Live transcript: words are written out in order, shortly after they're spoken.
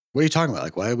what are you talking about?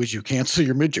 Like, why would you cancel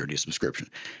your Midjourney subscription?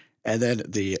 And then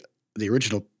the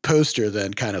original poster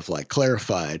then kind of like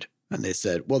clarified, and they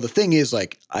said, well, the thing is,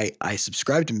 like, I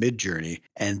subscribed to Midjourney,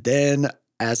 and then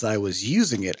as I was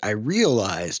using it, I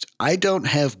realized I don't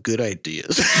have good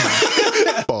ideas.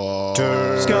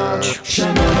 Scotch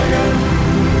shenanigans.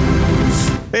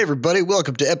 Hey, everybody.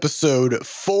 Welcome to episode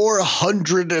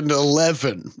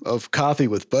 411 of Coffee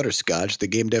with Butterscotch, the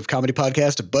game dev comedy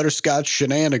podcast of Butterscotch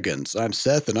Shenanigans. I'm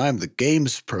Seth, and I'm the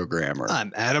games programmer.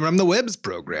 I'm Adam, I'm the webs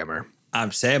programmer.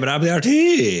 I'm Sam, and I'm the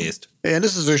artist. And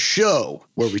this is a show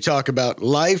where we talk about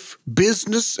life,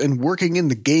 business, and working in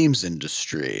the games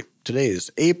industry. Today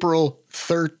is April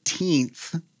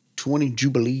 13th, 20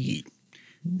 Jubilee.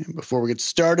 And before we get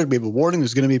started, we have a warning.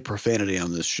 There's going to be profanity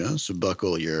on this show, so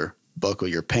buckle your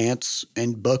pants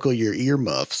and buckle your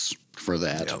earmuffs for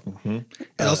that. Yep. Mm-hmm.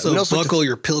 And also buckle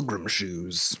your pilgrim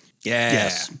shoes. Yeah.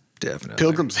 Yes. Definitely.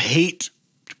 Pilgrims hate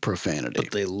profanity.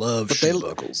 But they love shoe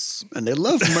buckles. And they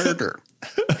love murder.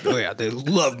 Oh, yeah. They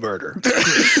love murder.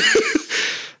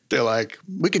 They're like,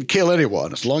 we can kill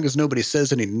anyone as long as nobody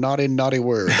says any naughty, naughty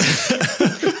words.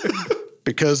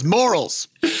 Because morals.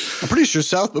 I'm pretty sure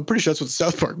that's what the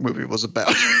South Park movie was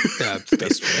about. Yeah,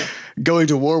 that's true. Going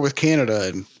to war with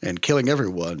Canada and killing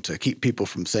everyone to keep people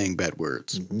from saying bad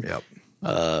words. Mm-hmm. Yep.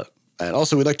 And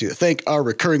also, we'd like to thank our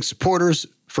recurring supporters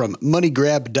from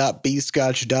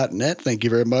moneygrab.bscotch.net. Thank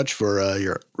you very much for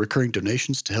your recurring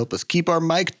donations to help us keep our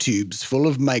mic tubes full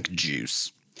of mic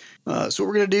juice. So what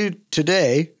we're going to do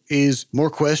today is more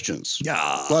questions.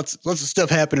 Yeah. Lots of stuff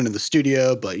happening in the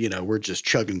studio, but, we're just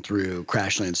chugging through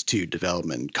Crashlands 2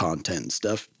 development content and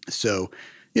stuff. So,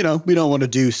 we don't want to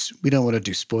do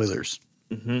spoilers.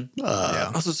 Mm-hmm.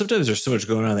 Also, sometimes there's so much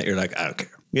going on that you're like, I don't care.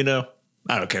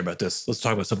 I don't care about this. Let's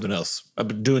talk about something else. I've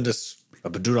been doing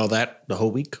all that the whole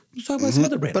week. Let's talk about some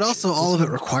other random But also, shit. all of it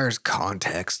requires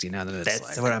context, that it's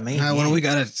That's like, what I mean. What do we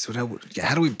got to,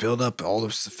 how do we build up all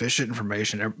the sufficient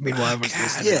information? Meanwhile, everyone's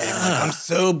listening. yeah. I'm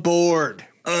so bored.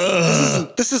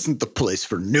 This isn't the place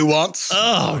for nuance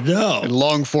Oh, no. and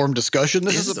long-form discussion.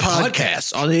 This is a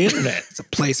podcast. on the internet. It's a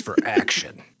place for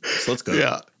action. So let's go.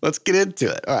 Yeah, let's get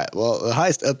into it. All right, well, the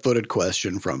highest upvoted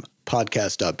question from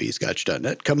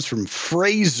podcast.bscotch.net comes from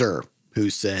Fraser, who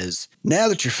says, now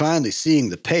that you're finally seeing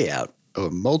the payout of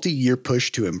a multi-year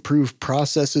push to improve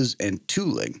processes and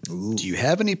tooling, do you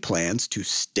have any plans to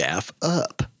staff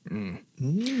up?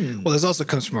 Well, this also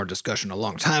comes from our discussion a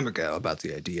long time ago about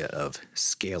the idea of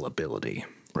scalability,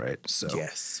 right?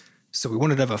 Yes. So we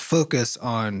wanted to have a focus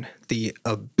on the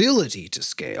ability to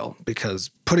scale, because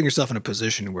putting yourself in a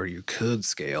position where you could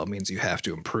scale means you have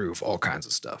to improve all kinds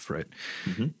of stuff, right?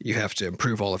 Mm-hmm. You have to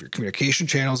improve all of your communication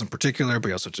channels in particular, but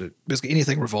you also have to basically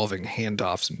anything revolving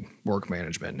handoffs and work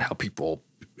management and how people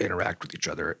interact with each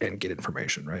other and get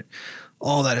information, right?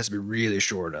 All that has to be really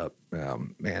shored up,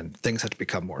 and things have to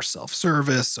become more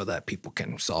self-service so that people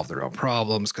can solve their own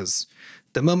problems, because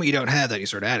the moment you don't have that, you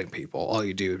start adding people, all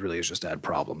you do really is just add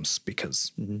problems,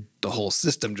 because the whole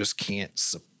system just can't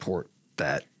support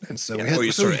that. And so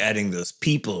you start adding those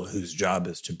people whose job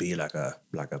is to be like a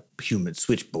human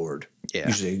switchboard. Yeah.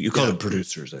 Usually you call them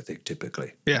producers, I think,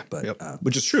 typically. Yeah. But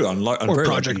which is true on or very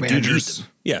project large, managers.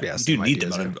 You do need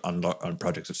them ideas, on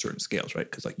projects of certain scales, right?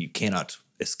 Because you cannot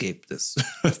escape this.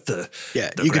 You can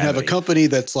have a gravity. company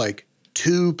that's like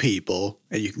 2 people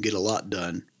and you can get a lot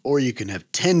done, or you can have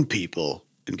 10 people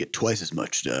and get twice as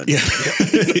much done. Yeah.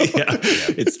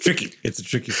 It's tricky. It's a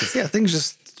tricky system. Yeah, things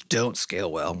just don't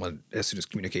scale well as soon as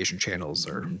communication channels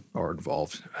are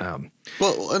involved.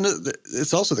 Well, and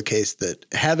it's also the case that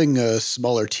having a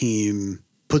smaller team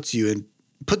puts you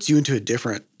into a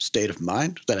different state of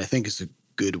mind that I think is a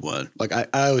good one. Like I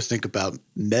always think about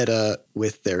Meta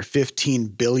with their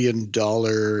 $15 billion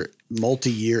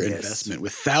multi-year investment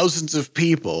with thousands of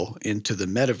people into the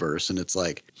metaverse. And it's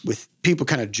like, with people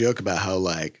kind of joke about how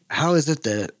is it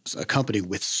that a company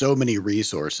with so many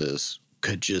resources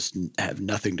could just have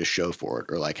nothing to show for it,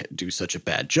 or do such a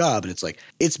bad job? And it's like,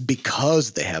 it's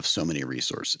because they have so many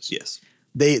resources. Yes.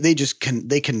 They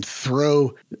can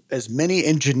throw as many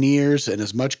engineers and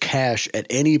as much cash at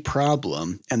any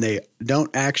problem, and they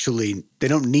don't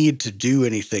need to do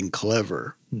anything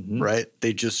clever, right?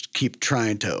 They just keep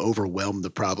trying to overwhelm the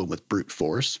problem with brute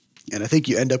force. And I think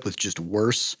you end up with just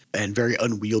worse and very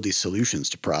unwieldy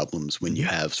solutions to problems when you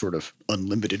have sort of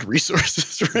unlimited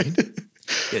resources, right?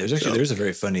 Yeah, there's a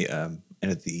very funny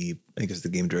and I think it's the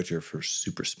game director for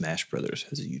Super Smash Brothers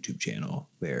has a YouTube channel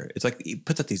where it's like he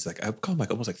puts out these I call them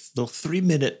almost little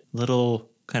 3-minute little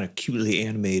kind of cutely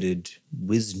animated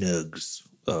whiz nugs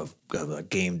of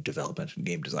game development and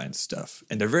game design stuff,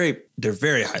 and they're very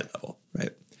high level, right?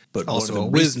 But Also, a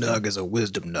whiz nug is a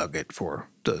wisdom nugget for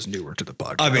those newer to the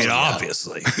podcast. I mean,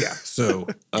 obviously, yeah. So,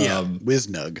 whiz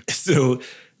nug. So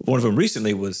one of them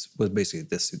recently was basically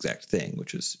this exact thing,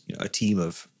 which is a team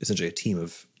of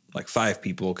like 5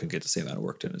 people can get the same amount of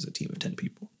work done as a team of 10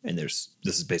 people, and this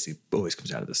is basically always comes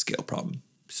down to the scale problem.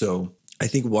 So I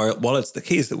think while it's the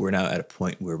case that we're now at a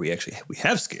point where we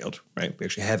have scaled, right? We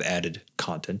actually have added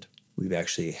content. We've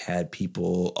actually had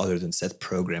people other than Seth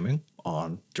programming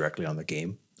directly on the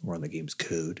game or on the game's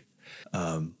code.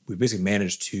 We've basically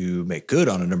managed to make good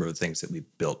on a number of things that we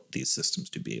built these systems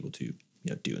to be able to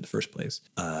do in the first place.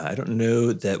 I don't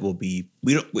know that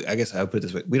I guess I would put it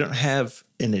this way. We don't have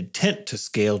an intent to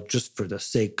scale just for the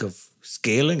sake of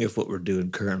scaling if what we're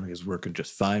doing currently is working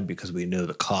just fine, because we know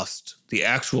the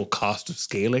actual cost of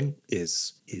scaling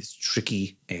is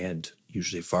tricky and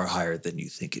usually far higher than you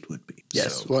think it would be.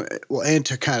 Yes. So, well, and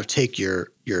to kind of take your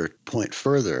point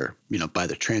further, by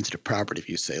the transitive property, if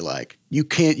you say like you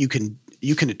can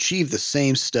achieve the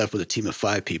same stuff with a team of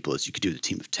 5 people as you could do with a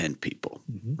team of 10 people,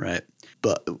 right?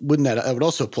 But I would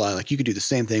also apply, like you could do the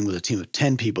same thing with a team of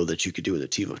 10 people that you could do with a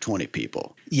team of 20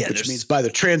 people. Yeah, which means by the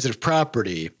transitive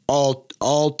property,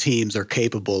 all teams are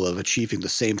capable of achieving the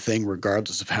same thing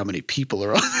regardless of how many people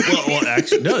are on there. well,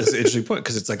 actually, no, it's an interesting point,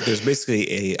 because it's like there's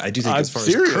basically I do think as far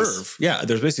as a curve, yeah,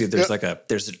 there's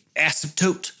an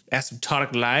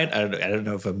asymptotic line. I don't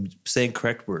know if I'm saying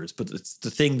correct words, but it's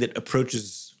the thing that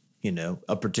approaches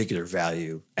a particular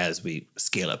value as we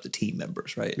scale up the team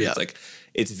members, right? Yeah. It's like,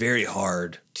 it's very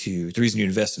hard the reason you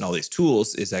invest in all these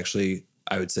tools is actually,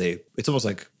 I would say, it's almost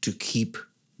like to keep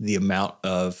the amount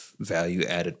of value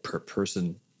added per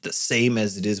person the same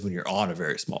as it is when you're on a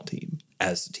very small team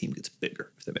as the team gets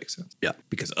bigger, if that makes sense. Yeah.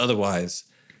 Because otherwise,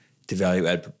 the value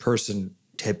add per person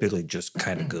typically just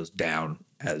kind of goes down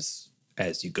as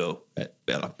you go at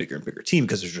a bigger and bigger team,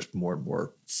 because there's just more and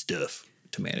more stuff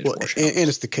to manage. Well, and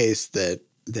it's the case that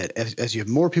as you have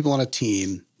more people on a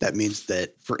team, that means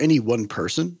that for any one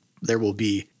person, there will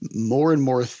be more and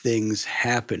more things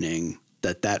happening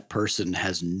that person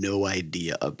has no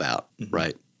idea about,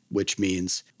 right? Which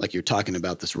means, like you're talking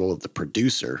about this role of the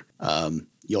producer,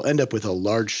 you'll end up with a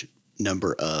large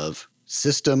number of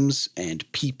systems and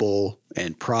people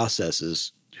and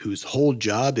processes whose whole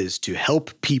job is to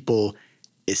help people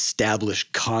establish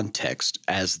context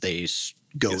as they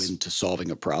go into solving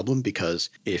a problem. Because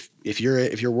if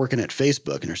you're working at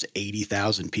Facebook and there's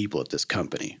 80,000 people at this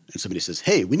company, and somebody says,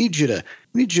 "Hey, we need you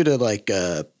to like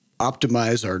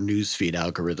optimize our newsfeed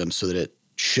algorithm so that it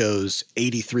shows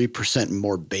 83%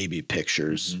 more baby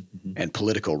pictures and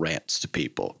political rants to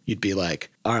people," you'd be like,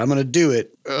 "All right, I'm going to do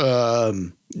it.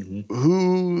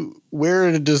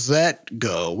 Where does that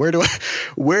go?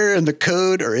 Where in the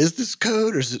code, or is this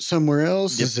code, or is it somewhere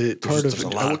else? Yep. Is it part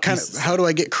of how do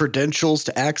I get credentials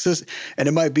to access?" And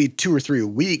it might be 2 or 3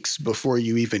 weeks before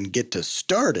you even get to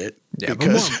start it. Yeah,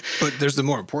 but there's the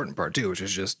more important part too, which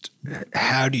is just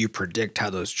how do you predict how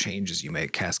those changes you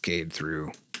make cascade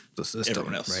through the system,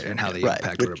 right? And how they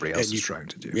impact what everybody else is trying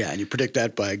to do. Yeah, and you predict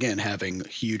that by, again, having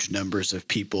huge numbers of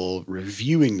people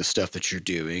reviewing the stuff that you're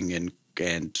doing and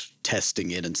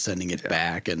testing it and sending it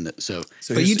back. And so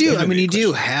but you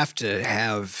do have to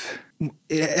have,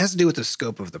 it has to do with the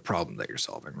scope of the problem that you're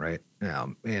solving, right?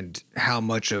 And how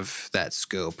much of that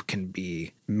scope can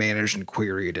be managed and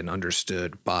queried and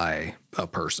understood by a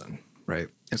person, right?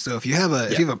 And so if you have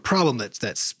a problem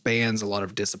that spans a lot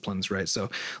of disciplines, right? So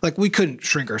like we couldn't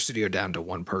shrink our studio down to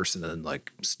one person and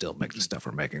like still make the stuff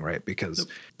we're making, right? Because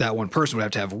that one person would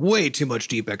have to have way too much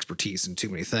deep expertise in too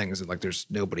many things, and like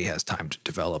nobody has time to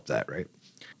develop that, right?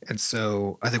 And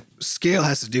so I think scale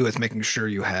has to do with making sure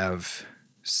you have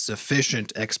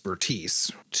sufficient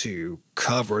expertise to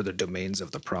cover the domains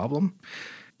of the problem,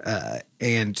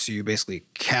 and to basically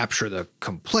capture the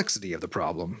complexity of the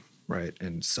problem, right,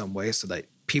 in some way, so that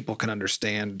people can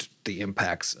understand the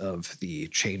impacts of the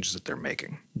changes that they're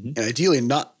making. And ideally,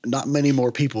 not many more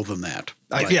people than that.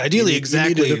 Ideally,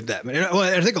 exactly that. Well,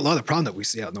 I think a lot of the problem that we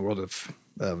see out in the world of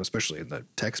especially in the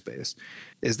tech space,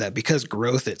 is that because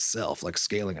growth itself, like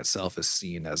scaling itself, is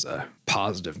seen as a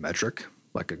positive metric,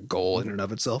 like a goal in and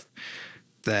of itself,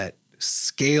 that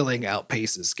scaling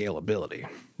outpaces scalability,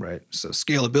 right? So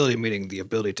scalability meaning the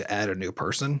ability to add a new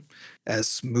person as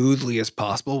smoothly as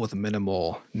possible with a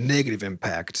minimal negative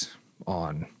impact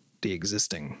on the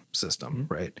existing system,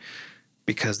 right?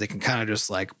 Because they can kind of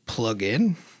just like plug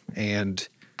in and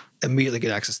immediately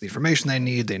get access to the information they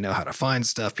need. They know how to find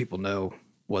stuff. People know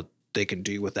what they can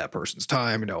do with that person's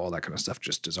time, all that kind of stuff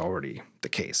just is already the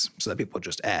case. So that people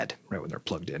just add right when they're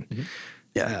plugged in.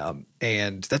 Yeah.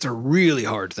 And that's a really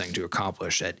hard thing to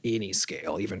accomplish at any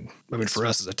scale. For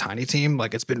us as a tiny team,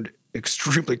 like it's been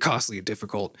extremely costly and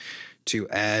difficult to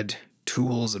add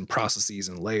tools and processes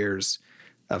and layers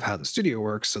of how the studio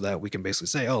works so that we can basically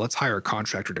say, oh, let's hire a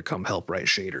contractor to come help write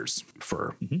shaders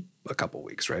for a couple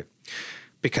weeks, right?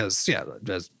 Because, you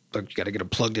got to get them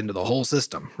plugged into the whole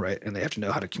system, right? And they have to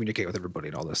know how to communicate with everybody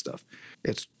and all this stuff.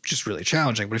 It's just really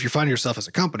challenging. But if you find yourself as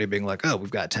a company being like, oh,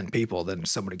 we've got 10 people, then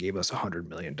somebody gave us $100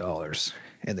 million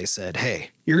and they said, hey,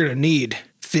 you're going to need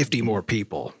 50 more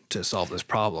people to solve this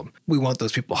problem. We want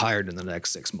those people hired in the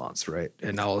next 6 months, right?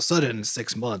 And all of a sudden in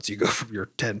 6 months, you go from your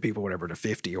 10 people, whatever, to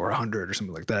 50 or 100 or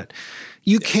something like that.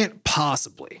 You can't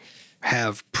possibly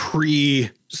have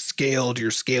pre-scaled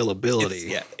your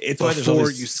scalability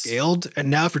before you scaled. And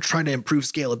now if you're trying to improve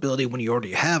scalability when you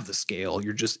already have the scale,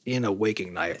 you're just in a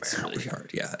waking nightmare. It's really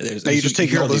hard. Yeah. Now you just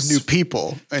take all those new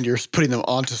people and you're putting them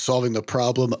onto solving the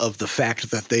problem of the fact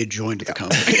that they joined the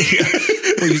company.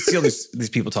 Well, you see all these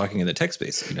people talking in the tech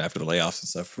space, after the layoffs and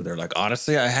stuff, where they're like,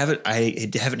 honestly, I haven't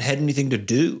had anything to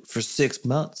do for 6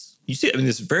 months. You see,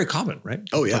 this is very common, right?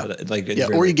 Oh, yeah.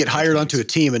 Or you get hired onto a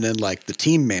team and then like the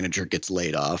team manager gets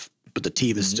laid off, but the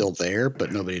team is still there,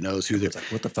 but nobody knows who they're. It's like,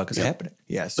 what the fuck is happening?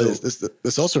 Yeah. So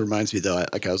this also reminds me though,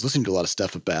 I was listening to a lot of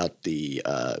stuff about the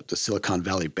Silicon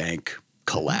Valley Bank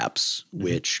collapse,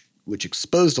 which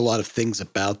exposed a lot of things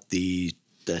about the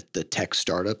tech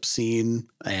startup scene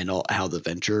and how the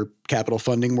venture capital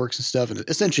funding works and stuff. And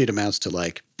essentially it amounts to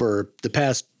like for the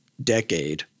past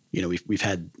decade, we've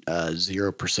had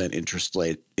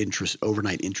 0%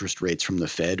 overnight interest rates from the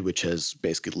Fed, which has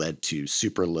basically led to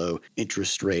super low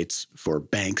interest rates for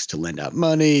banks to lend out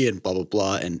money and blah, blah,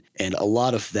 blah. And a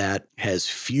lot of that has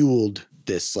fueled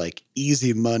this like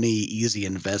easy money, easy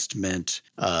investment,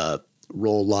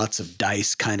 roll lots of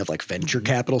dice kind of like venture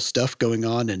capital stuff going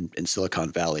on in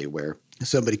Silicon Valley where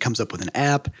somebody comes up with an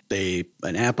app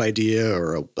idea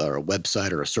or a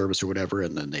website or a service or whatever,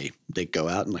 and then they go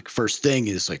out and like first thing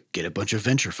is like get a bunch of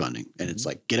venture funding, and it's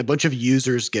like get a bunch of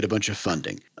users, get a bunch of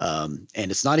funding, and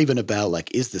it's not even about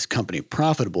like is this company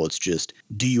profitable? It's just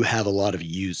do you have a lot of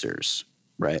users,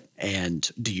 right? And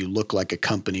do you look like a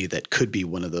company that could be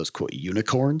one of those quote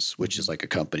unicorns, which is like a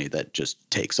company that just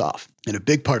takes off? And a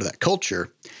big part of that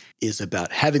culture is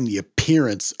about having the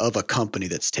appearance of a company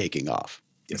that's taking off.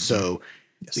 So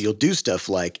you'll do stuff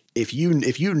like if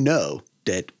you know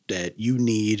that you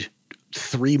need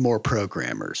 3 more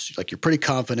programmers, like you're pretty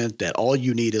confident that all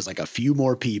you need is like a few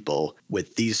more people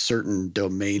with these certain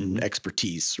domain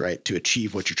expertise, right, to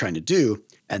achieve what you're trying to do.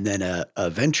 And then a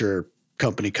venture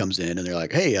company comes in and they're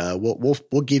like, hey,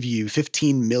 we'll give you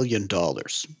 $15 million,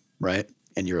 right?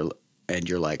 And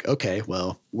you're like, okay,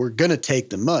 well, we're gonna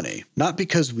take the money, not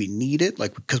because we need it,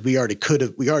 like because we already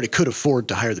could afford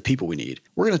to hire the people we need.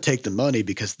 We're gonna take the money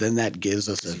because then that gives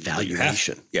us a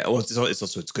valuation. Yeah, well,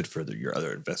 it's good for your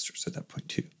other investors at that point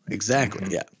too. Right? Exactly.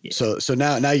 Yeah. So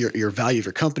now your value of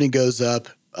your company goes up.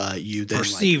 You then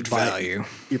perceived value.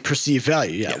 Your perceived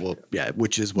value, yeah. Well, yeah,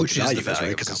 which is the value is, right?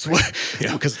 Because it's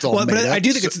all. But I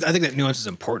do think I think that nuance is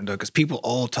important though, because people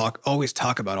always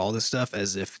talk about all this stuff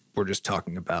as if we're just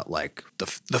talking about like the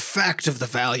fact of the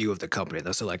value of the company.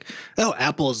 Though, so like, oh,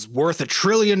 Apple's worth $1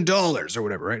 trillion or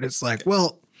whatever, right? It's like,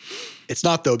 well, it's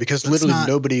not though, because literally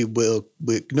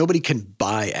nobody can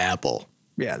buy Apple.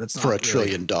 Yeah, that's for $1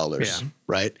 trillion,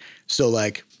 right? So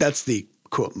like that's the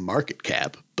quote market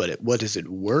cap, but what is it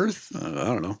worth? I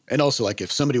don't know. And also like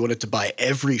if somebody wanted to buy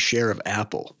every share of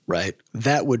Apple, right,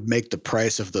 that would make the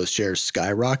price of those shares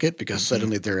skyrocket because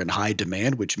suddenly they're in high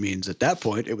demand, which means at that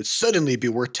point it would suddenly be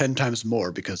worth 10 times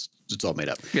more because it's all made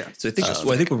up. Yeah. So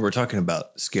I think when we're talking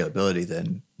about scalability,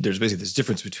 then there's basically this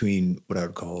difference between what I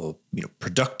would call,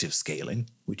 productive scaling,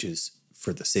 which is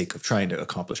for the sake of trying to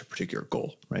accomplish a particular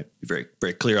goal, right? Be very,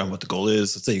 very clear on what the goal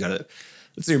is. Let's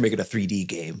say you're making a 3D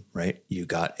game, right? You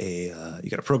got a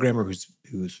programmer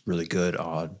who's really good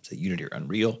on, say, Unity or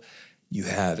Unreal. You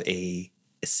have a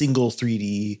single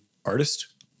 3D artist,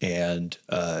 and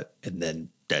then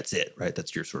that's it, right?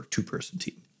 That's your sort of 2-person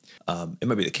team. It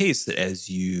might be the case that as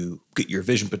you get your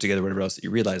vision put together, whatever else, that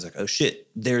you realize like, oh shit,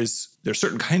 there's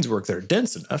certain kinds of work that are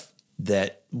dense enough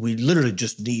that we literally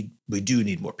do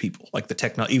need more people. Like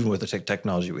even with the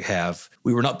technology we have,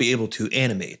 we will not be able to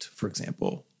animate, for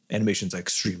example. Animation's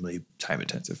extremely time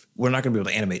intensive. We're not going to be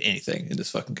able to animate anything in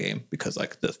this fucking game because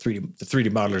like the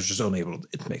 3D modeler is just only able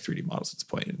to make 3D models at this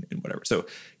point and whatever. So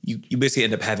you basically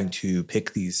end up having to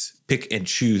pick and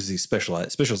choose these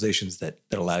specializations that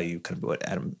allow you kind of what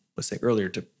Adam was saying earlier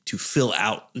to fill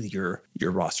out your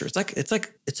roster. It's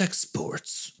like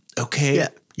sports. Okay.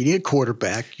 You need a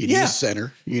quarterback. You need a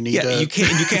center. You need you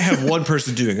can't have one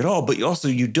person doing it all, but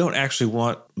you don't actually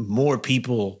want more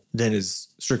people than is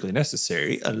strictly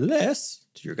necessary, unless,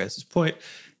 to your guys' point,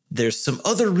 there's some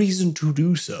other reason to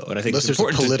do so. And I think unless it's there's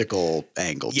important a political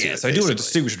angle to it. Yes, I do want to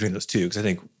distinguish between those two because I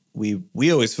think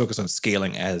we always focus on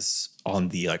scaling as on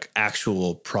the like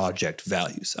actual project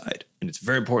value side. And it's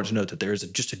very important to note that there is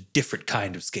just a different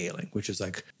kind of scaling, which is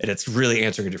like, and it's really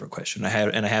answering a different question. I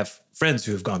have friends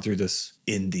who have gone through this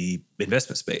in the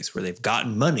investment space where they've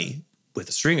gotten money with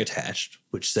a string attached,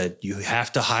 which said you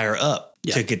have to hire up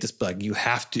to get this, like you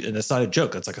have to, and that's not a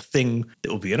joke. That's like a thing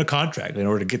that will be in a contract. In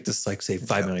order to get this, like say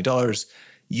 $5 million,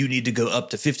 you need to go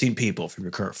up to 15 people from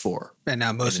your current 4. And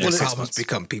now most of the problems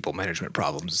become people management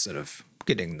problems instead of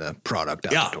getting the product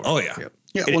out the door. Oh, yeah. Yep.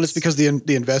 Yeah, well, it's because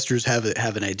the investors have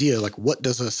an idea, like what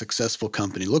does a successful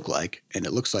company look like? And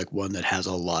it looks like one that has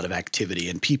a lot of activity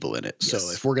and people in it. Yes.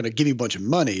 So if we're going to give you a bunch of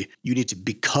money, you need to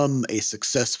become a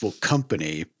successful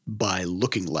company by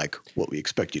looking like what we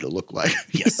expect you to look like.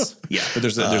 Yes. Yeah. But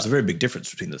there's a very big difference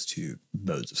between those two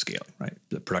modes of scaling, right?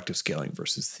 The productive scaling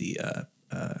versus the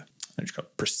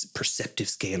perceptive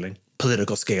scaling,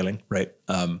 political scaling, right?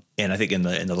 And I think in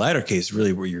the latter case,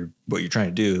 really what you're trying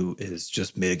to do is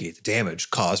just mitigate the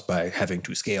damage caused by having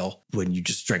to scale when you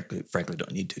just frankly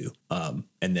don't need to.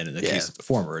 And then in the case of the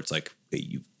former, it's like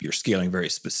you're scaling very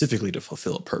specifically to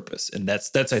fulfill a purpose, and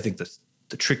that's I think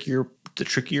the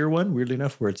trickier one, weirdly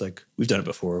enough, where it's like we've done it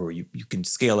before, where you can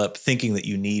scale up thinking that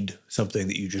you need something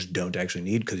that you just don't actually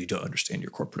need because you don't understand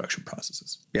your core production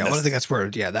processes. Yeah, well, I think that's where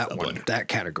that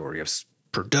category of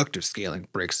productive scaling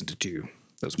breaks into two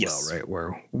as well, right?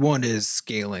 Where one is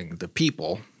scaling the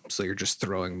people, so you're just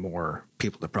throwing more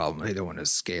people at the problem. The other one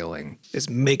is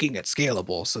making it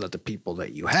scalable so that the people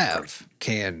that you have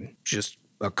can just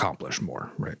accomplish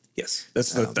more, right? Yes,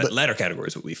 that's that latter category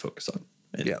is what we focus on.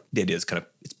 And the idea is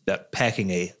it's about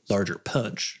packing a larger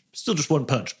punch. Still just one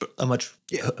punch, but a much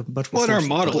more. Well, our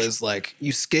model is like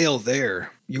you scale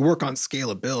there, you work on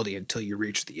scalability until you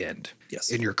reach the end. Yes.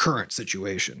 In your current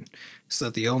situation, so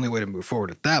that the only way to move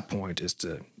forward at that point is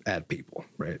to add people,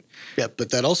 right? Yeah,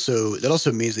 but that also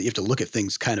means that you have to look at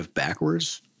things kind of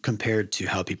backwards compared to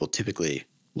how people typically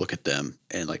look at them.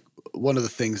 And like one of the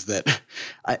things that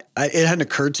it hadn't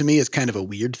occurred to me as kind of a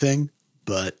weird thing.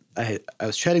 But I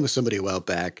was chatting with somebody a while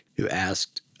back who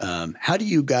asked, how do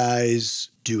you guys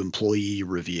do employee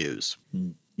reviews?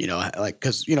 You know, like,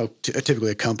 because,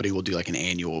 typically a company will do like an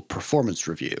annual performance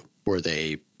review where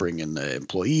they bring in the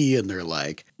employee and they're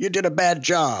like, you did a bad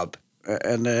job.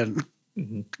 And then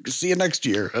see you next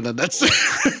year. And then that's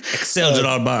excelled at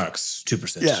all marks,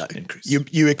 2% increase.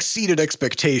 You exceeded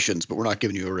expectations, but we're not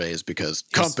giving you a raise because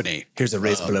company. Here's a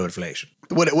raise below inflation.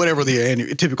 Whatever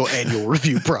the typical annual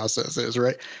review process is,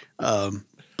 right?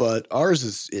 But ours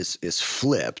is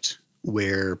flipped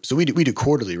where we do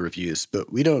quarterly reviews,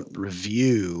 but we don't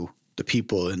review the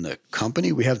people in the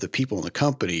company. We have the people in the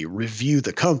company review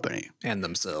the company and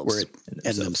themselves,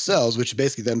 which is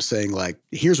basically them saying like,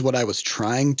 here's what I was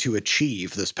trying to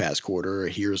achieve this past quarter. Or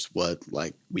here's what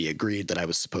like we agreed that I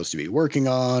was supposed to be working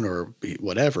on or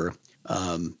whatever.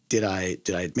 Did I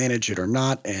manage it or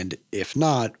not? And if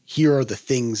not, here are the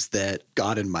things that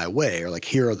got in my way, or like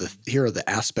here are the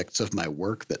aspects of my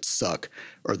work that suck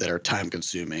or that are time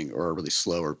consuming or are really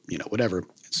slow or whatever.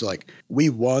 So like we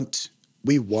want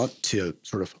to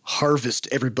sort of harvest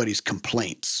everybody's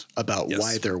complaints about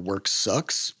why their work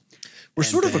sucks. We're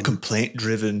sort of a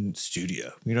complaint-driven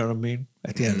studio. You know what I mean?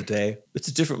 At the end of the day, it's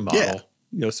a different model.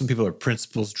 Yeah. Some people are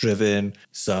principles-driven.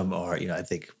 Some are, I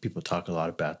think people talk a lot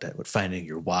about that with finding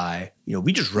your why.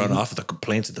 We just run off of the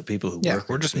complaints of the people who work.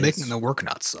 We're just making the work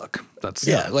not suck. That's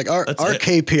like our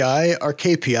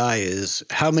KPI is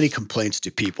how many complaints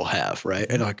do people have, right?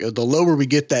 And like the lower we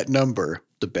get that number,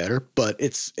 the better. But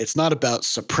it's not about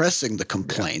suppressing the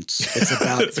complaints.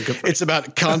 It's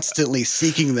about constantly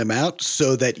seeking them out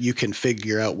so that you can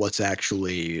figure out what's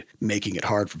actually making it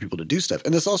hard for people to do stuff.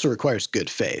 And this also requires good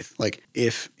faith. Like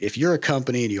if you're a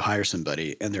company and you hire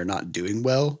somebody and they're not doing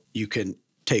well, you can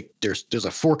there's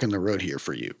a fork in the road here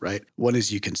for you, right? One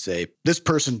is you can say, this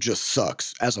person just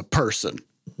sucks as a person.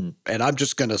 And I'm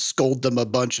just going to scold them a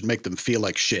bunch and make them feel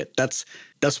like shit. That's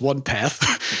one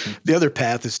path. The other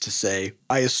path is to say,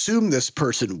 I assume this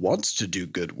person wants to do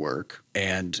good work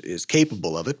and is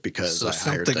capable of it because I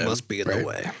hired them. Something must be in the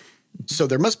way. So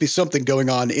there must be something going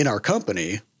on in our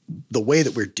company, the way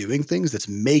that we're doing things, that's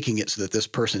making it so that this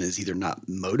person is either not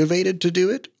motivated to do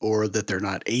it or that they're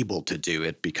not able to do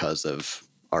it because of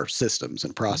our systems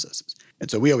and processes. And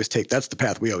so that's the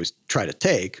path we always try to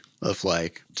take, of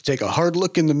like to take a hard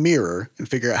look in the mirror and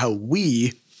figure out how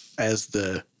we as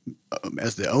the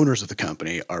as the owners of the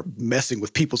company, are messing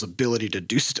with people's ability to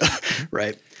do stuff,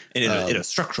 right? And in a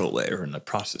structural way or in a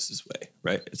processes way,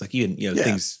 right? It's like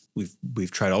things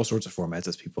we've tried all sorts of formats,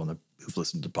 as people who've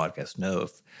listened to the podcast know,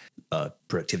 of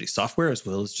productivity software as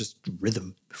well as just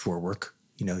rhythm before work.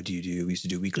 We used to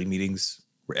do weekly meetings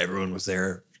where everyone was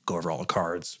there, go over all the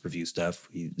cards, review stuff.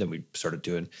 Then we started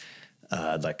doing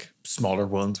like smaller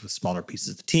ones with smaller pieces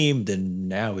of the team. Then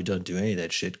now we don't do any of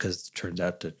that shit because it turns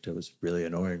out that it was really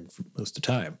annoying for most of the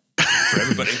time for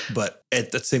everybody. But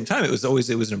at the same time, it was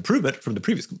an improvement from the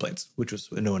previous complaints, which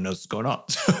was no one knows what's going on.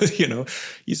 So,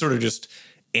 you sort of just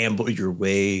amble your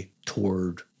way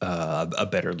toward a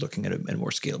better looking and more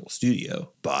scalable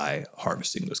studio by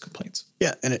harvesting those complaints.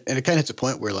 Yeah, and it kind of hits a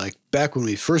point where, like, back when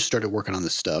we first started working on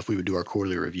this stuff, we would do our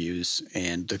quarterly reviews,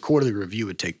 and the quarterly review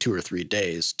would take 2 or 3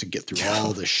 days to get through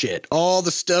all the shit, all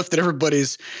the stuff that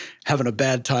everybody's having a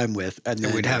bad time with. And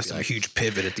then we'd have some huge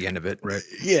pivot at the end of it, right?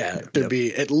 Yeah, there'd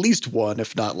be at least one,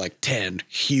 if not like 10,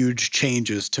 huge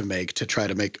changes to make to try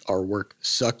to make our work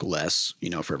suck less,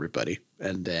 for everybody.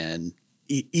 And then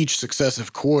each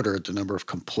successive quarter, the number of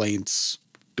complaints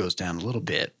goes down a little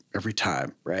bit every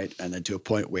time, right? And then to a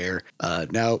point where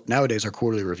nowadays our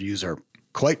quarterly reviews are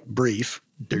quite brief.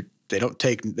 They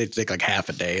take like half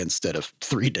a day instead of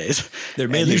 3 days. They're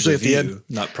mainly usually review, at the end,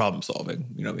 not problem solving.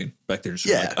 You know what I mean? Like they're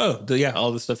just like,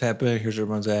 all this stuff happened. Here's where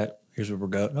everyone's at. Here's where we're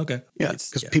going. Okay. Yeah,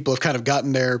 because people have kind of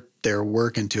gotten their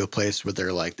work into a place where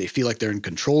they feel like they're in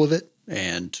control of it.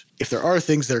 And if there are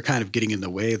things that are kind of getting in the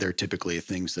way, they're typically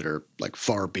things that are like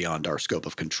far beyond our scope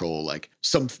of control. Like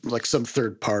some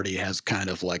third party has kind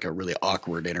of like a really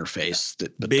awkward interface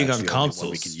that being on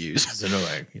consoles we can use. Is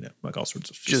annoying, like all sorts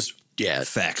of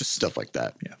facts, just stuff like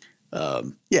that.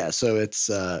 Yeah. So it's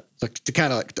like to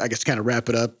kind of wrap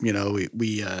it up.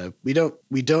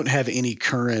 We don't have any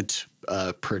current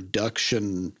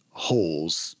production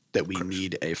holes that we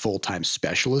need a full-time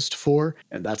specialist for.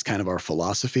 And that's kind of our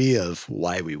philosophy of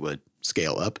why we would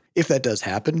scale up. If that does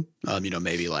happen,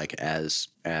 maybe like as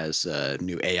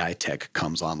new AI tech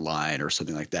comes online or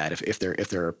something like that,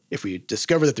 if we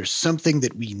discover that there's something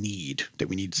that we need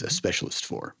a specialist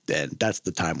for, then that's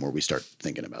the time where we start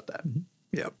thinking about that. Mm-hmm.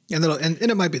 Yeah. And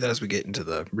it might be that as we get into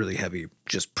the really heavy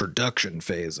just production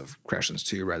phase of Crashlands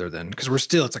 2 rather than, because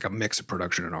it's like a mix of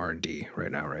production and R&D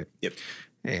right now, right? Yep.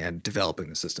 And developing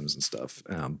the systems and stuff.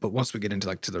 But once we get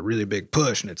into to the really big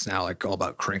push and it's now like all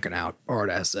about cranking out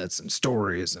art assets and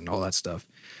stories and all that stuff,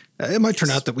 it might turn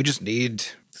out that we just need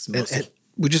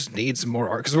some more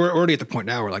art, because we're already at the point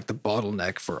now where like the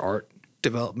bottleneck for art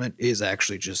development is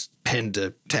actually just pen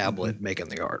to tablet making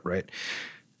the art, right?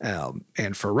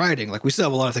 And for writing, like we still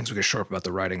have a lot of things we can show up about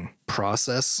the writing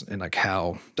process and like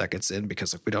how that gets in,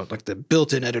 because like we don't like the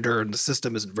built-in editor and the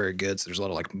system isn't very good. So there's a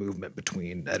lot of like movement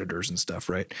between editors and stuff.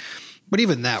 Right. But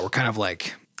even that, we're kind of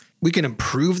like, we can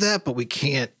improve that, but we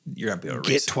can't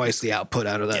get twice the output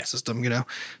out of that system,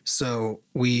 So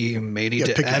we may need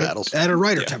to add a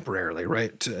writer temporarily,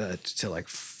 right. To like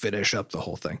finish up the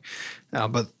whole thing.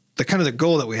 But the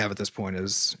goal that we have at this point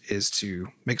is to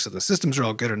make so the systems are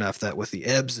all good enough that with the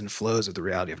ebbs and flows of the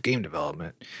reality of game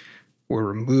development,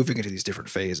 we're moving into these different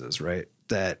phases, right?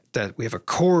 That we have a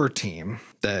core team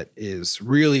that is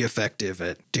really effective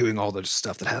at doing all the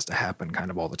stuff that has to happen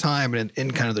kind of all the time. And in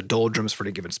kind of the doldrums for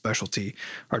any given specialty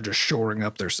are just shoring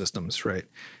up their systems, right?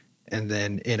 And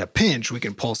then in a pinch, we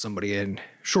can pull somebody in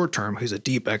short term who's a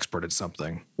deep expert at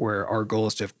something, where our goal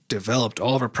is to have developed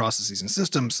all of our processes and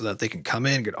systems so that they can come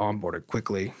in, get onboarded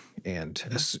quickly. And,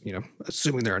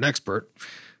 assuming they're an expert,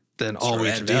 then all we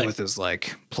have to deal with is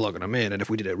like plugging them in. And if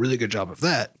we did a really good job of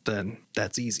that, then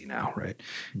that's easy now, right?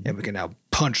 Mm-hmm. And we can now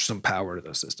punch some power to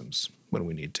those systems when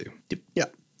we need to. Yeah.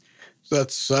 So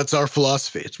that's our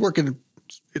philosophy. It's working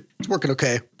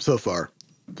okay so far.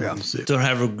 Yeah. Don't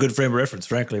have a good frame of reference,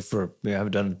 frankly, we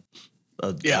haven't done.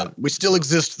 We still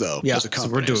exist though. Yeah, as a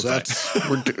company. So we're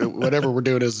doing fine. Whatever we're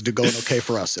doing is going okay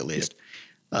for us at least.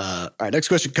 All right. Next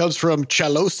question comes from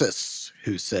Chalosis,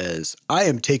 who says, "I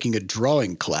am taking a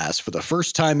drawing class for the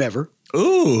first time ever."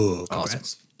 Ooh, awesome!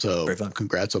 So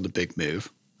congrats on the big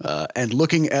move. And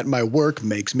looking at my work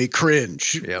makes me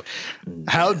cringe. Yep.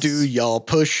 How do y'all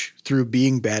push through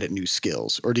being bad at new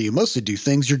skills, or do you mostly do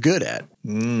things you're good at?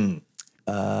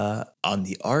 On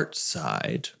the art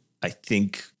side, I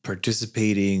think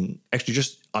participating, actually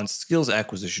just on skills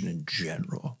acquisition in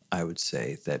general, I would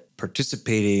say that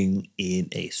participating in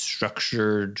a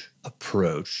structured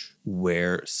approach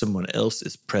where someone else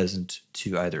is present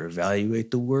to either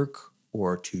evaluate the work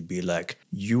or to be like,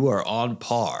 you are on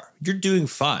par, you're doing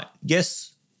fine.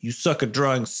 Yes, you suck at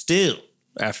drawing still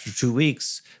after 2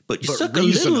 weeks, but you suck a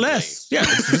little less. Yeah,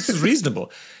 this is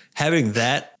reasonable. having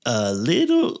that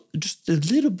just a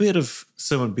little bit of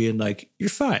someone being like, you're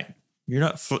fine. You're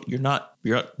not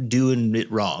doing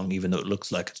it wrong, even though it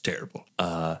looks like it's terrible,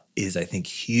 is I think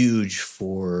huge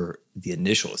for the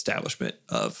initial establishment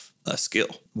of a skill,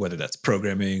 whether that's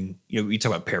programming, we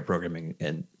talk about pair programming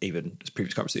and even this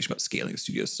previous conversation about scaling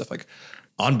studios and stuff, like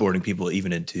onboarding people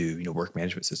even into, work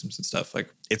management systems and stuff.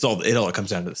 Like it all comes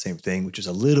down to the same thing, which is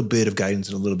a little bit of guidance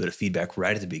and a little bit of feedback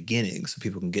right at the beginning so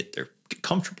people can get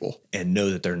comfortable and know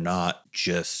that they're not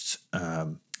just,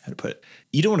 how to put it,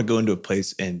 you don't want to go into a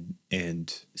place and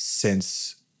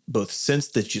sense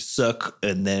that you suck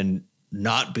and then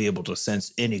not be able to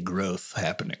sense any growth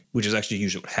happening, which is actually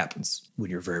usually what happens when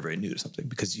you're very, very new to something,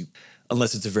 because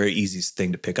unless it's a very easy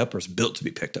thing to pick up or it's built to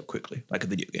be picked up quickly, like a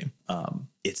video game,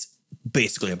 it's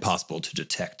basically impossible to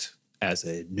detect as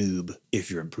a noob if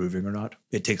you're improving or not.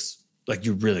 It takes,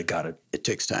 you really got to. It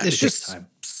takes time. It's just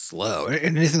slow.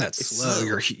 And anything that's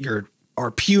slow, our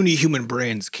puny human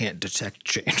brains can't detect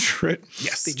change, right?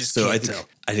 Yes. They just can't tell.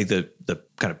 I think the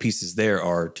kind of pieces there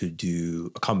are to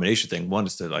do a combination thing. One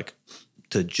is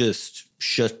to just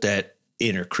shut that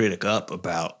inner critic up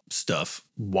about stuff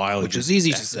which is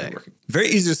easy to say. Working. Very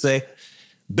easy to say.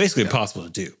 Basically impossible to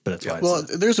do, but that's why. Well,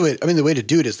 there's a way. I mean, the way to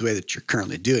do it is the way that you're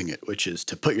currently doing it, which is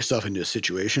to put yourself into a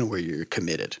situation where you're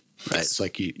committed. Right? Yes. It's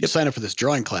like you sign up for this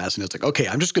drawing class, and it's like, okay,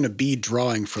 I'm just going to be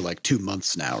drawing for 2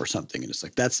 months now or something, and it's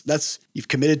like that's you've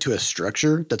committed to a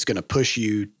structure that's going to push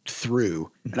you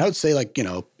through. Mm-hmm. And I would say,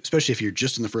 especially if you're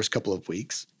just in the first couple of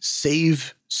weeks,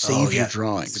 save your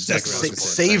drawings, exactly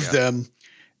save them,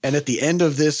 and at the end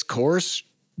of this course,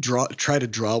 try to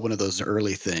draw one of those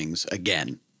early things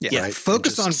again. Yeah, right?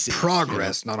 Focus on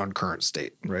progress, not on current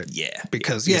state, right? Yeah.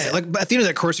 Because, at the end of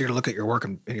that course, you're going to look at your work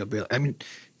and you'll be like,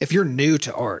 if you're new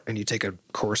to art and you take a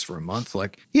course for a month,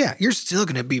 you're still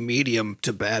going to be medium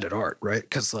to bad at art, right?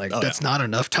 Because, that's not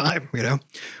enough time,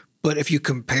 But if you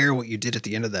compare what you did at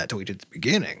the end of that to what you did at the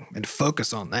beginning and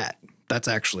focus on that, that's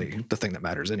actually the thing that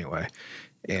matters anyway.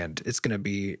 And it's going to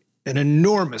be an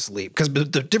enormous leap, because the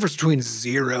difference between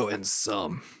 0 and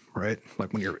some, right?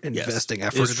 Like when you're investing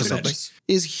effort into something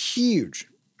is huge.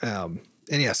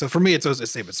 So for me, it's always the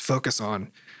same. It's focus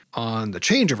on the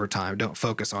change over time. Don't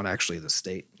focus on actually the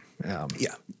state. And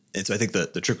so I think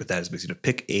the trick with that is basically to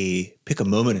pick a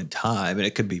moment in time, and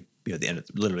it could be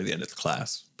literally the end of the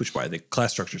class, which is why I think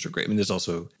class structures are great. I mean, there's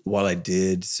also, while I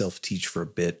did self-teach for a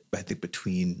bit, I think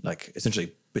between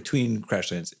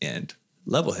Crashlands and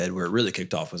Levelhead, where it really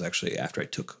kicked off was actually after I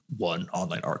took one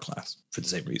online art class for the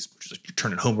same reason, which is you're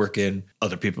turning homework in,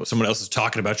 someone else is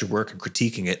talking about your work and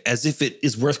critiquing it as if it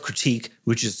is worth critique,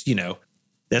 which is,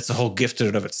 that's a whole gift in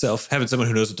and of itself. Having someone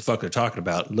who knows what the fuck they're talking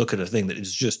about look at a thing that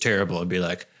is just terrible and be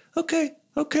like, okay,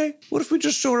 what if we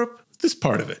just shore up this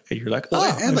part of it? And you're like,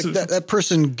 and that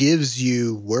person gives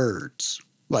you words.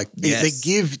 They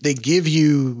give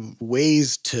you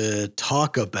ways to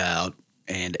talk about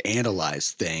and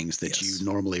analyze things that you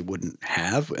normally wouldn't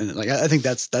have. And I think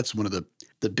that's one of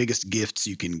the biggest gifts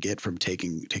you can get from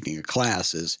taking a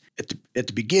class is at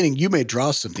the beginning, you may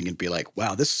draw something and be like,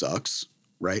 wow, this sucks.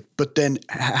 Right. But then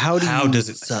how does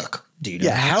it suck? Do you know?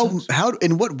 Yeah. How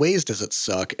in what ways does it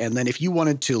suck? And then if you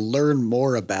wanted to learn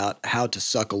more about how to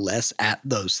suck less at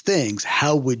those things,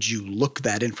 how would you look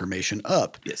that information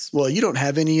up? Yes. Well, you don't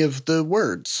have any of the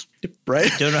words.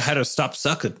 Right? You don't know how to stop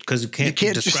sucking because you can't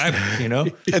describe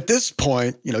it, At this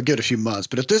point, give it a few months,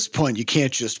 but at this point, you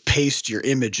can't just paste your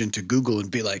image into Google and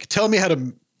be like, tell me how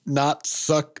to not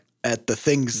suck at the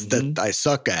things that I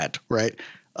suck at, right?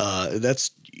 That's,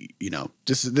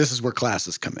 this is where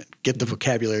classes come in. Get the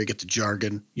vocabulary, get the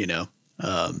jargon,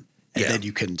 and then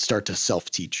you can start to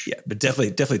self-teach. Yeah, but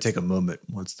definitely take a moment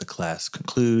once the class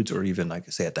concludes, or even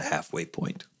say at the halfway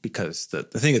point, because the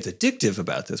thing that's addictive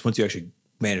about this, once you actually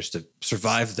manage to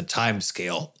survive the time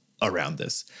scale around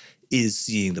this, is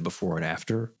seeing the before and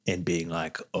after and being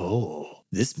like, oh,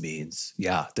 this means, in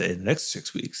the next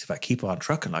 6 weeks, if I keep on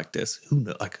trucking like this, who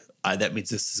knows? That means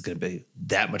this is going to be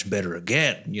that much better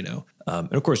again,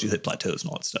 And of course, you hit plateaus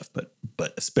and all that stuff,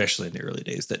 but especially in the early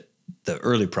days, that the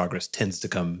early progress tends to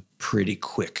come pretty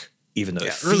quick, even though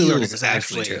it feels is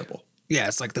actually terrible. Yeah,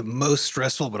 it's the most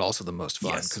stressful, but also the most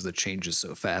fun because the change is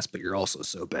so fast, but you're also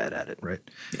so bad at it, right?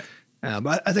 Yeah.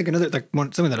 But I think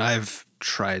something that I've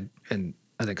tried and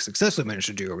I think successfully managed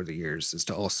to do over the years is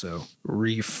to also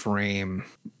reframe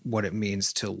what it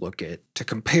means to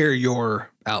compare your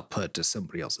output to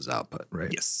somebody else's output,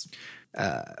 right? Yes.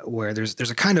 Where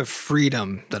there's a kind of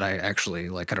freedom that I actually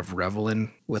kind of revel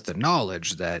in, with the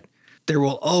knowledge that there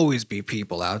will always be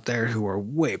people out there who are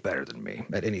way better than me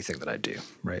at anything that I do,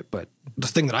 right? But the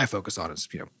thing that I focus on is,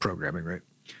 programming, right?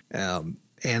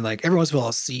 And like every once in a while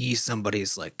I'll see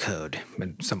somebody's like code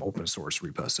in some open source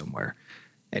repo somewhere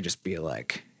and just be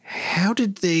like, how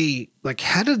did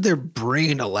their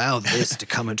brain allow this to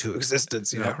come into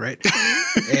existence, right?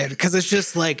 And because it's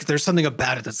just like there's something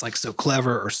about it that's like so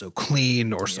clever or so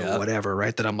clean or so whatever,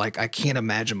 right? That I'm like, I can't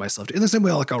imagine myself in the same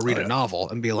way like I'll read a novel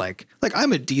and be like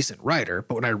I'm a decent writer,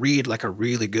 but when I read like a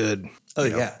really good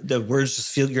the words just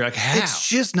feel, you're like, how? It's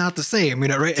just not the same, right?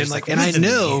 There's and like like and I rhythm in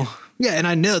know here. and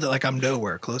I know that like I'm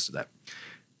nowhere close to that.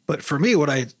 But for me, what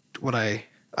I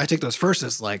take those first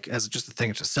as just a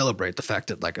thing to celebrate the fact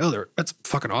that like, that's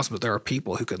fucking awesome that there are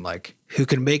people who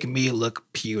can make me look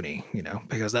puny,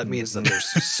 because that means that there's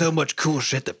so much cool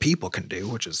shit that people can do,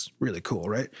 which is really cool,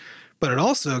 right? But it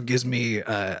also gives me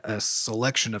a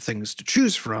selection of things to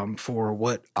choose from for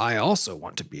what I also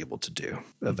want to be able to do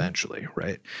eventually,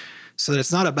 right? So that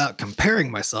it's not about comparing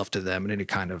myself to them in any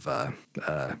kind of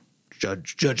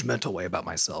judgmental way about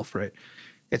myself, right?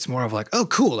 It's more of like, oh,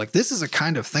 cool. Like this is a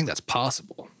kind of thing that's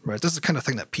possible, right? This is the kind of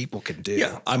thing that people can do.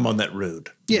 Yeah, I'm on that road.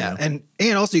 Yeah, and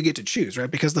also you get to choose, right?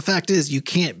 Because the fact is you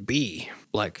can't be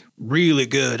like really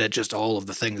good at just all of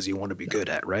the things you want to be good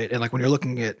at, right? And like when you're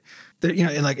looking at, and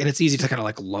it's easy to kind of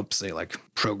like lump, say, like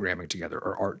programming together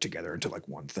or art together into like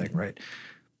one thing, right?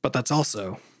 But that's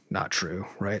also not true,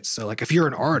 right? So like if you're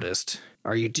an artist,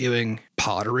 are you doing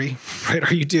pottery, right?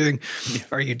 Are you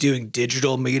doing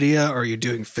digital media? Are you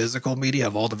doing physical media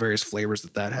of all the various flavors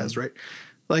that has, right?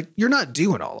 Like you're not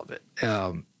doing all of it.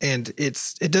 And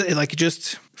it like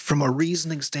just from a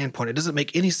reasoning standpoint, it doesn't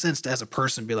make any sense to as a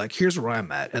person be like, here's where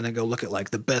I'm at. And then go look at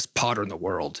like the best potter in the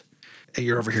world. And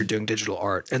you're over here doing digital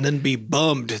art and then be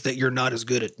bummed that you're not as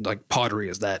good at like pottery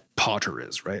as that potter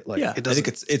is, right? Like I think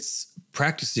it's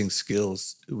practicing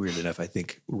skills, weirdly enough, I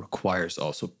think requires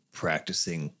also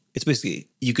practicing. It's basically,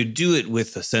 you could do it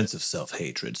with a sense of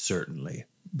self-hatred, certainly,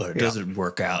 but it doesn't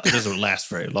work out. It doesn't last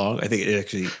very long. I think it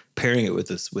actually pairing it with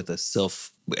a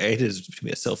self-loving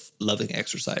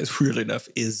exercise, weirdly enough,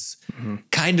 is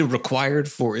kind of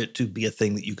required for it to be a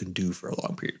thing that you can do for a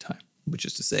long period of time. Which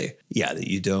is to say,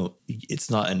 that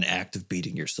it's not an act of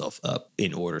beating yourself up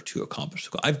in order to accomplish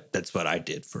the goal. That's what I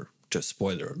did for, just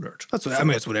spoiler alert. That's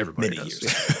what everybody does.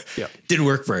 Years. Yeah. Didn't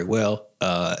work very well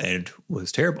and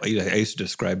was terrible. I used to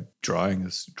describe drawing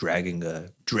as dragging a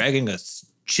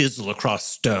chisel across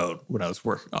stone when I was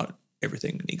working on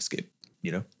everything in Inkscape,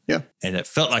 Yeah. And it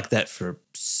felt like that for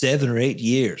 7 or 8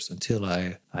 years until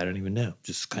I don't even know,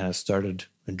 just kind of started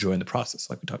enjoying the process,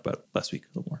 like we talked about last week a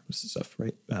little more. This is stuff,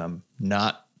 right?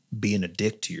 Not being a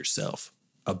dick to yourself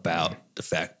about the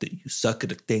fact that you suck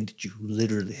at a thing that you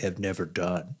literally have never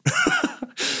done.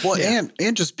 Well,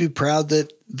 and just be proud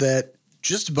that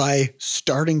just by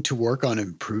starting to work on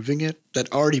improving it,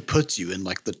 that already puts you in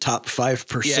like the top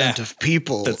 5% of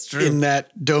people in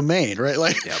that domain, right?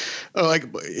 Like,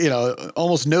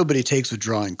 almost nobody takes a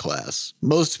drawing class.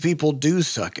 Most people do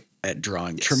suck at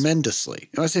drawing tremendously.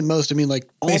 When I say most, I mean like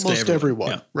almost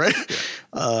everyone, right?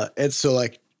 Yeah. And so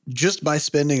like just by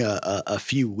spending a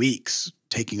few weeks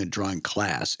taking a drawing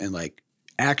class and like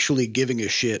actually giving a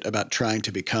shit about trying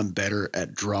to become better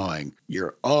at drawing,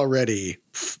 you're already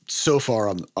so far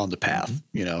on the path,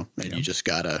 and you just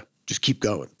gotta just keep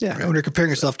going. Yeah. Right? When you're comparing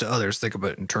yourself to others, think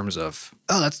about it in terms of,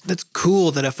 that's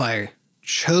cool that if I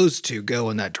chose to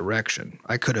go in that direction,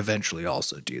 I could eventually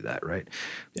also do that, right?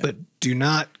 Yeah. But do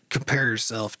not compare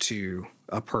yourself to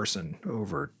a person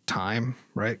over time,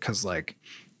 right? Because like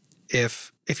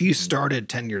if you started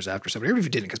 10 years after somebody, or if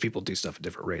you didn't, because people do stuff at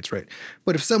different rates, right?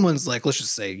 But if someone's like, let's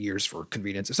just say years for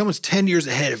convenience, if someone's 10 years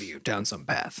ahead of you down some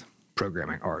path,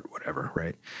 programming, art, whatever,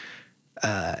 right?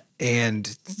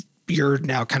 And you're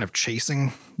now kind of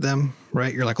chasing them,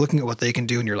 right? You're like looking at what they can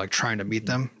do and you're like trying to meet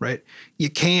them, right? You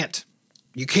can't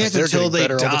until they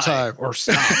die or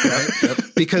stop, right?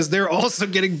 Because they're also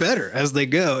getting better as they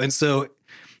go. And so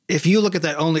if you look at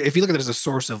that as a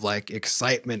source of like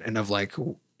excitement and of like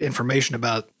information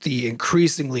about the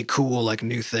increasingly cool, like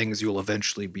new things you'll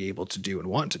eventually be able to do and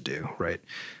want to do, right?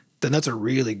 Then that's a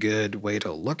really good way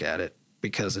to look at it,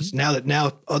 because it's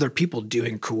now other people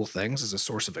doing cool things is a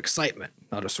source of excitement,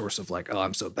 not a source of like, oh,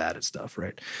 I'm so bad at stuff,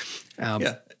 right?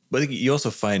 But I think you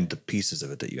also find the pieces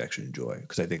of it that you actually enjoy,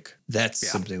 because I think that's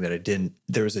something that I didn't.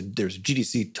 There was a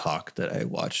GDC talk that I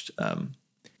watched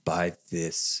by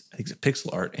this, I think it's a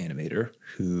pixel art animator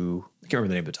who, I can't remember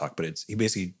the name of the talk, but he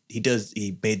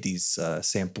made these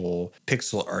sample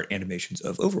pixel art animations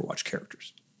of Overwatch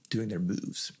characters doing their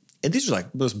moves, and these are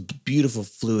like the most beautiful,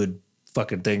 fluid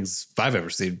fucking things I've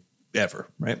ever seen ever,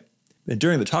 right? And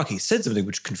during the talk, he said something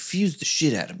which confused the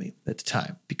shit out of me at the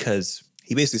time, because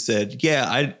he basically said,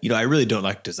 I really don't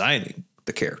like designing,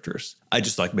 the characters. I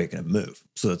just like making a move.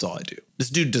 So that's all I do. This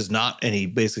dude does not, and he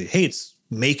basically hates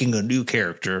making a new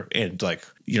character and like,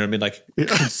 you know what I mean? Like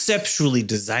conceptually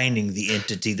designing the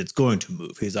entity that's going to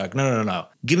move. He's like, no.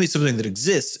 Give me something that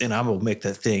exists and I'm going to make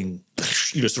that thing,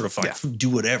 you know, sort of like do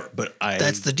whatever. But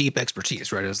that's the deep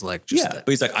expertise, right? It's like, just but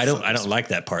he's like, I don't like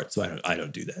that part. So I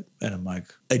don't do that. And I'm like,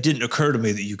 it didn't occur to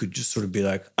me that you could just sort of be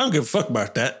like, I don't give a fuck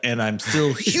about that. And I'm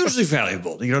still hugely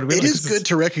valuable. You know what I mean? It is good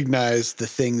to recognize the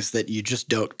things that you just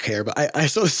don't care about. I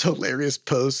saw this hilarious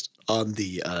post on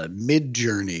the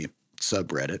Mid-Journey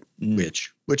subreddit,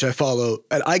 which I follow,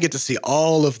 and I get to see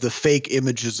all of the fake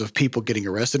images of people getting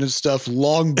arrested and stuff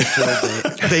long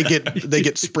before they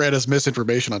get spread as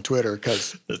misinformation on Twitter,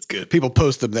 because that's good. People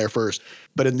post them there first.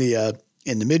 But in the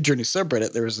Mid-Journey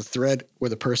subreddit, there was a thread where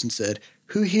the person said,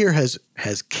 "Who here has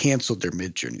canceled their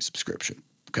Mid-Journey subscription?"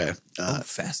 Okay,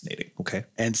 fascinating. Okay,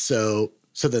 and so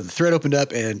then the thread opened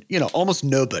up, and almost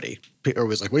nobody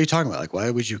was like, "What are you talking about? Like,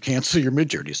 why would you cancel your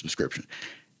Mid-Journey subscription?"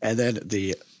 And then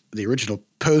the original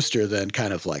poster then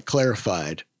kind of like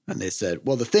clarified, and they said,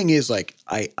 well, the thing is, like,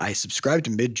 I subscribed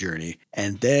to Mid-Journey,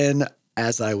 and then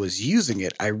as I was using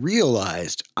it, I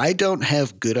realized I don't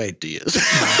have good ideas.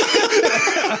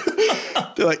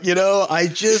 They're like,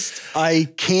 I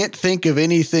can't think of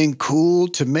anything cool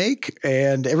to make,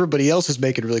 and everybody else is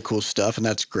making really cool stuff, and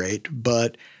that's great.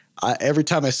 But every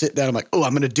time I sit down, I'm like, oh,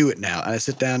 I'm going to do it now. And I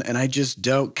sit down and I just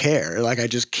don't care. Like, I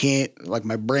just can't, like,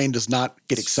 my brain does not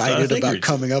get excited about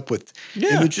coming up with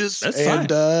images.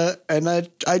 And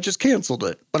I just canceled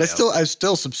it. But I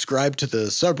still subscribe to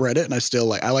the subreddit,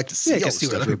 and I like to see all the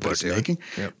stuff everybody's making.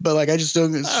 Yep. But like, I just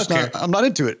don't, I'm not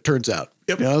into it, turns out.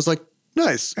 Yep. I was like,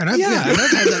 nice. And I've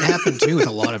had that happen too with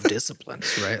a lot of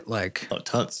disciplines, right? Like,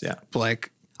 tons. Yeah.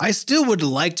 Like, I still would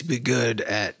like to be good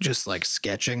at just like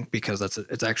sketching, because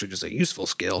it's actually just a useful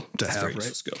skill to have, right?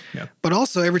 Useful skill. Yeah. But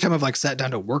also every time I've like sat down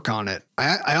to work on it,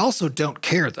 I also don't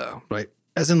care though, right?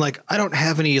 As in, like, I don't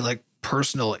have any like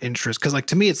personal interest, because like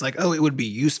to me it's like, oh, it would be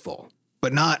useful,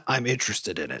 but not I'm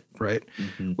interested in it, right?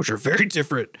 Mm-hmm. Which are very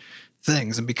different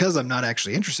things. And because I'm not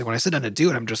actually interested, when I sit down to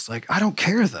do it, I'm just like, I don't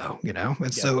care though,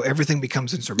 And so everything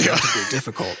becomes insurmountably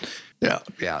difficult. Yeah.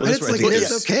 Yeah. Well, it's like,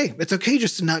 it's okay. It's okay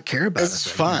just to not care about it. It's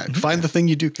fine. Mm-hmm. Find the thing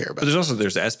you do care about. But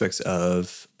there's aspects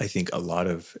of, I think, a lot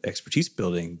of expertise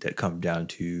building that come down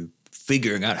to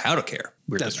figuring out how to care.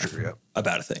 That's true. Yeah.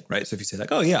 About a thing, right? So if you say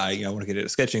like, oh yeah, I want to get into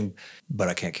sketching, but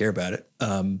I can't care about it.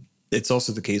 It's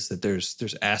also the case that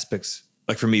there's aspects,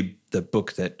 like for me, the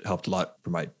book that helped a lot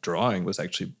for my drawing was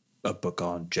actually a book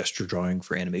on gesture drawing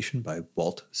for animation by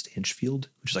Walt Stanchfield,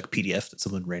 which is like a PDF that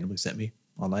someone randomly sent me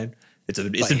online.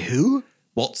 Who?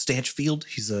 Walt Stanchfield.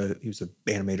 He was an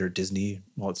animator at Disney,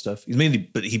 all that stuff.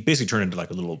 But he basically turned into like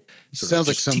a little. Sounds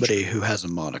like somebody who has a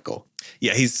monocle.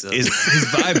 Yeah, his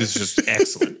vibe is just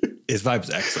excellent. His vibe is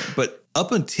excellent. But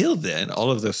up until then, all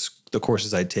of the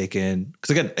courses I'd taken, because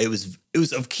again, it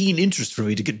was of keen interest for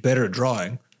me to get better at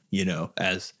drawing.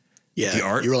 As the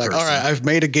art. You were like, person. all right, I've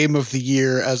made a game of the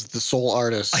year as the sole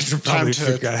artist. I should probably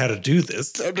figure out how to do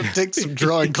this. Time to take some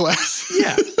drawing class.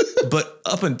 Yeah. But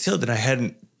up until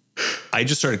then, I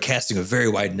just started casting a very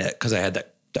wide net, because I had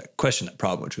that question, that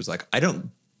problem, which was like,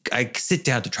 I sit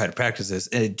down to try to practice this,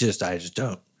 and I just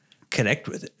don't connect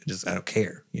with it. I don't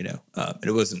care, And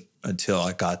it wasn't until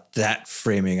I got that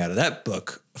framing out of that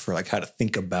book for like how to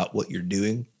think about what you're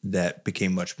doing that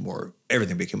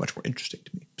everything became much more interesting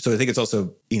to me. So I think it's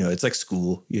also, it's like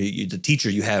school. The teacher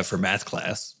you have for math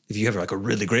class, if you have like a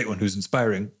really great one who's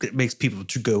inspiring, it makes people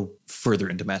to go further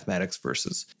into mathematics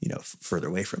versus, further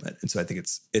away from it. And so I think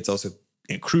it's also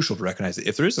crucial to recognize that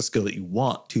if there is a skill that you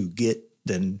want to get,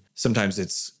 then sometimes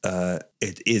it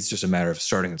is just a matter of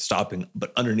starting and stopping,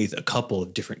 but underneath a couple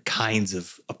of different kinds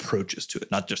of approaches to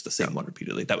it, not just the same one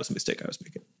repeatedly. That was a mistake I was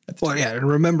making. Well, yeah, and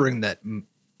remembering that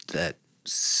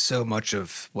so much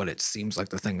of what it seems like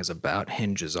the thing is about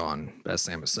hinges on, as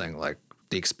Sam is saying, like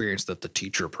the experience that the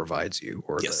teacher provides you,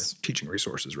 or the teaching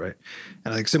resources, right?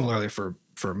 And I think similarly for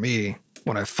me,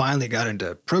 when I finally got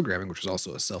into programming, which is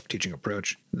also a self-teaching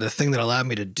approach, the thing that allowed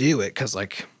me to do it, because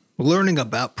like learning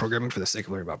about programming for the sake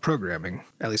of learning about programming,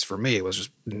 at least for me, it was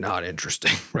just not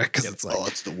interesting, right? Because it's like,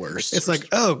 it's the worst. It's like,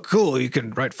 oh, cool, you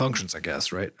can write functions, I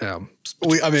guess, right?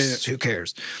 Who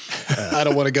cares? I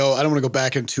don't want to go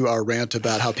back into our rant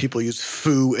about how people use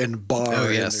foo and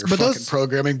bar in their fucking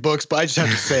programming books, but I just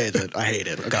have to say that I hate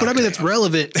it. But I mean, it's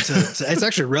relevant to it's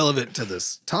actually relevant to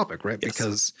this topic, right?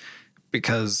 Yes.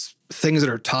 Because things that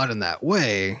are taught in that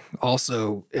way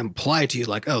also imply to you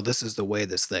like, oh, this is the way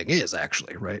this thing is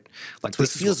actually, right? Like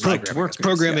this feels like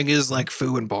programming is like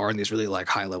foo and bar and these really like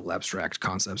high level abstract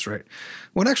concepts, right?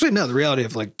 When actually, no, the reality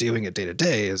of like doing it day to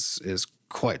day is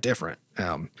quite different.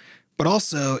 But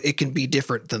also it can be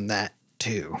different than that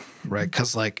too, right?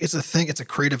 Because like it's a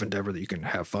creative endeavor that you can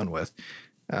have fun with.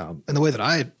 And the way that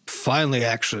I finally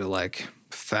actually like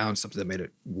found something that made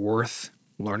it worth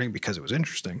learning because it was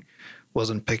interesting was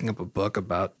in picking up a book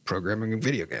about programming in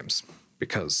video games,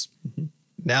 because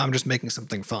now I'm just making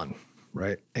something fun,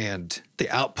 right? And the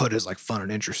output is like fun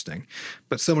and interesting.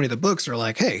 But so many of the books are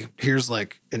like, hey, here's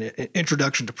like an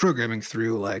introduction to programming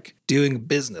through like doing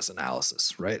business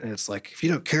analysis, right? And it's like, if you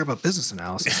don't care about business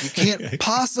analysis, you can't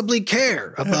possibly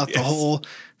care about the whole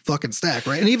fucking stack,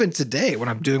 right? And even today, when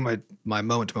I'm doing my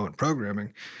moment-to-moment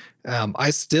programming, I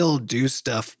still do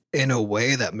stuff in a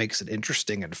way that makes it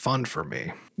interesting and fun for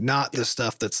me. Not the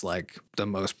stuff that's like the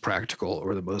most practical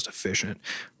or the most efficient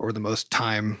or the most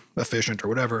time efficient or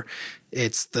whatever.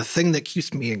 It's the thing that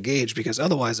keeps me engaged, because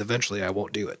otherwise eventually I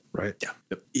won't do it, right?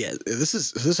 Yeah. Yeah.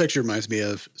 This actually reminds me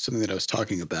of something that I was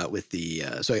talking about with the,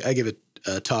 so I gave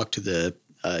a talk to the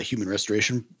Human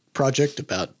Restoration Project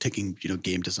about taking,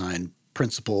 game design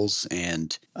principles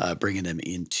and bringing them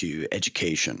into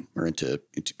education, or into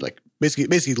like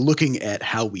basically looking at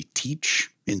how we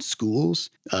teach in schools,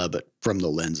 but from the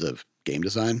lens of game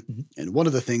design. Mm-hmm. And one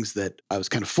of the things that I was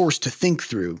kind of forced to think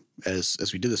through as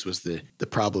we did this was the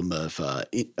problem of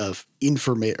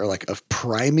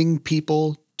priming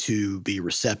people to be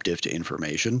receptive to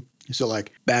information. So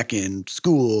like back in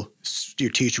school, your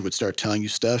teacher would start telling you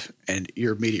stuff and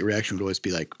your immediate reaction would always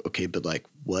be like, okay, but like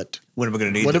what am I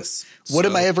going to need this? What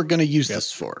am I ever going to use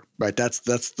this for? Right. That's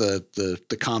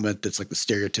the comment that's like the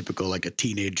stereotypical, like a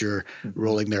teenager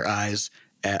rolling their eyes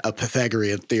at a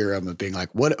Pythagorean theorem of being like,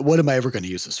 what am I ever going to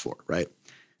use this for? Right.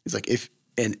 It's like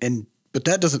but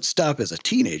that doesn't stop as a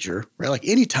teenager, right? Like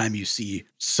anytime you see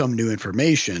some new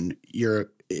information,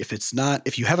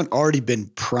 if you haven't already been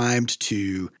primed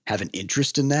to have an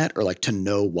interest in that, or like to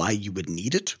know why you would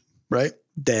need it, right?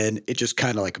 Then it just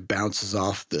kind of like bounces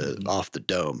off the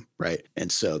dome, right? And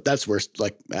so that's where,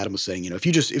 like Adam was saying, if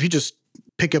you just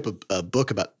pick up a book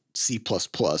about C++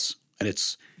 and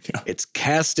it's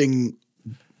casting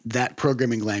that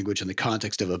programming language in the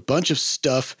context of a bunch of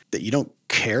stuff that you don't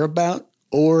care about,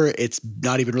 or it's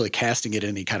not even really casting it in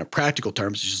any kind of practical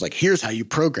terms. It's just like, here's how you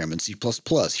program in C++.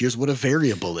 Here's what a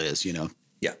variable is,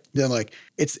 Yeah. Then like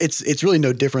it's really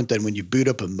no different than when you boot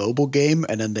up a mobile game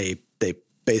and then they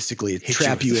basically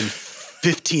trap you in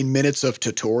 15 minutes of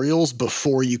tutorials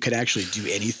before you can actually do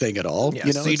anything at all. Yeah,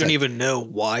 so you don't even know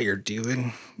why you're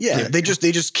doing. Yeah, they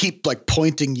just keep like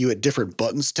pointing you at different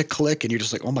buttons to click, and you're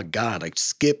just like, oh my God, like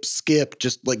skip,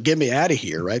 just like get me out of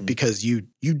here, right? Mm-hmm. Because you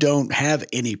don't have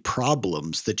any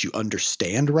problems that you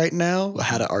understand right now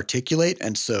how to articulate,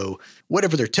 and so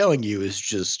whatever they're telling you is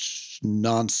just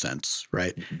nonsense,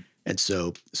 right? Mm-hmm. And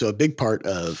so a big part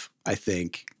of, I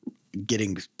think,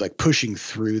 getting like pushing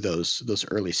through those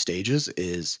early stages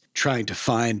is trying to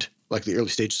find, like the early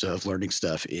stages of learning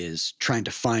stuff is trying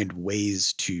to find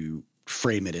ways to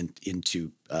frame it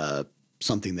into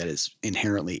something that is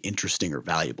inherently interesting or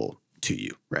valuable to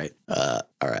you, right? All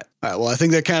right. Well, I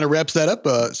think that kind of wraps that up.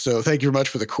 So thank you very much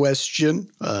for the question,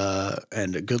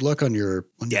 and good luck on your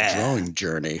drawing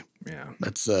journey. Yeah,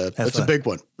 that's a big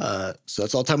one. So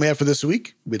that's all the time we have for this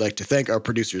week. We'd like to thank our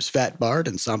producers Fat Bard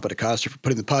and Sampa DaCosta for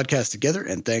putting the podcast together,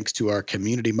 and thanks to our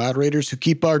community moderators who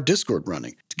keep our Discord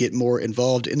running. To get more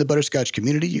involved in the Butterscotch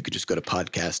community, you could just go to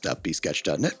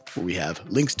podcast.bscotch.net, where we have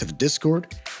links to the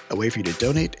Discord, a way for you to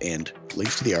donate, and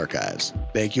links to the archives.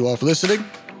 Thank you all for listening.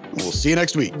 We'll see you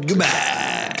next week. Goodbye.